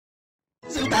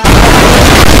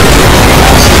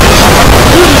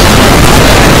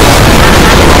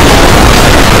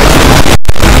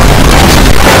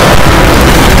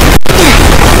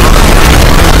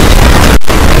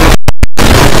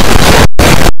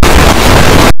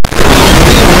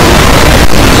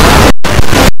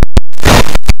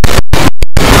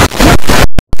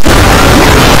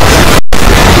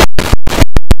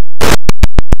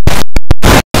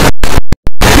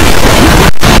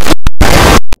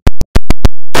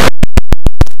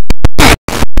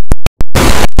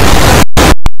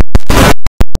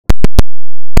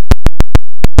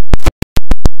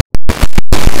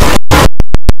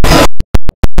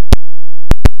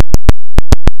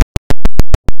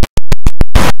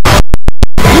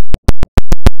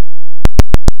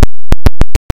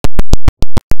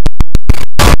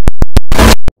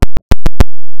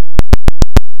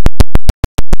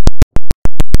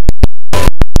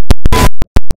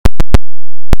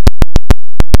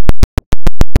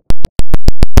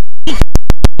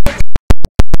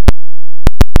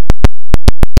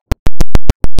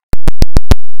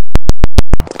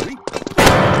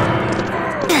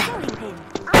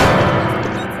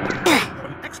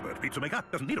Pizza maker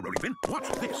doesn't need a rolling pin. Watch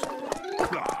this. Daddy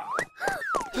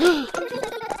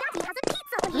has a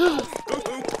pizza on his face.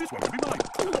 Oh, this one will be mine.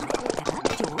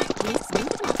 George, please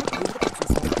smooth the butter over the pizza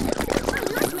sauce. I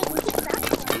like making pizza.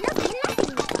 Lovely and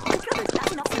lasting. The trouble is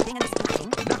that's enough smoothing and splashing.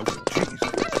 Now for the cheese.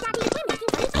 Daddy, we're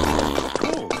making funny faces. Of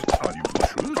course. I'll use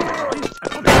mushrooms, lime,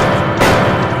 and olives.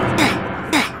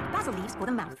 Basil leaves for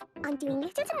the mouth. I'm doing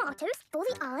little tomatoes for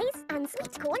the eyes and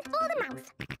sweet corn for the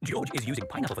mouth. George is using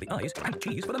pineapple for the eyes and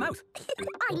cheese for the mouth.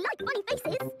 I like funny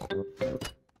faces.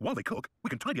 While they cook, we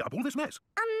can tidy up all this mess.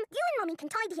 You and Mummy can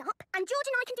tidy up, and George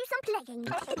and I can do some playing.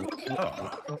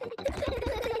 Ah.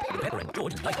 Pepper and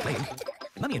George like playing.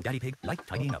 Mummy and Daddy Pig like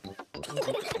tidying up.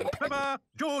 Pepper!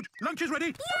 George, lunch is ready!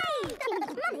 Yay!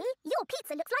 Mummy, your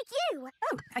pizza looks like you.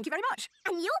 Oh, thank you very much.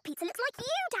 And your pizza looks like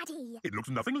you, Daddy. It looks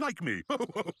nothing like me.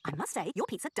 I must say, your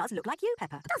pizza does look like you,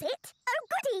 Pepper. Does it? Oh,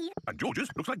 goody. And George's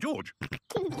looks like George.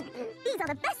 These are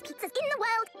the best pizzas in the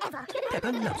world ever.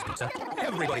 Pepper loves pizza.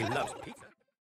 Everybody loves pizza.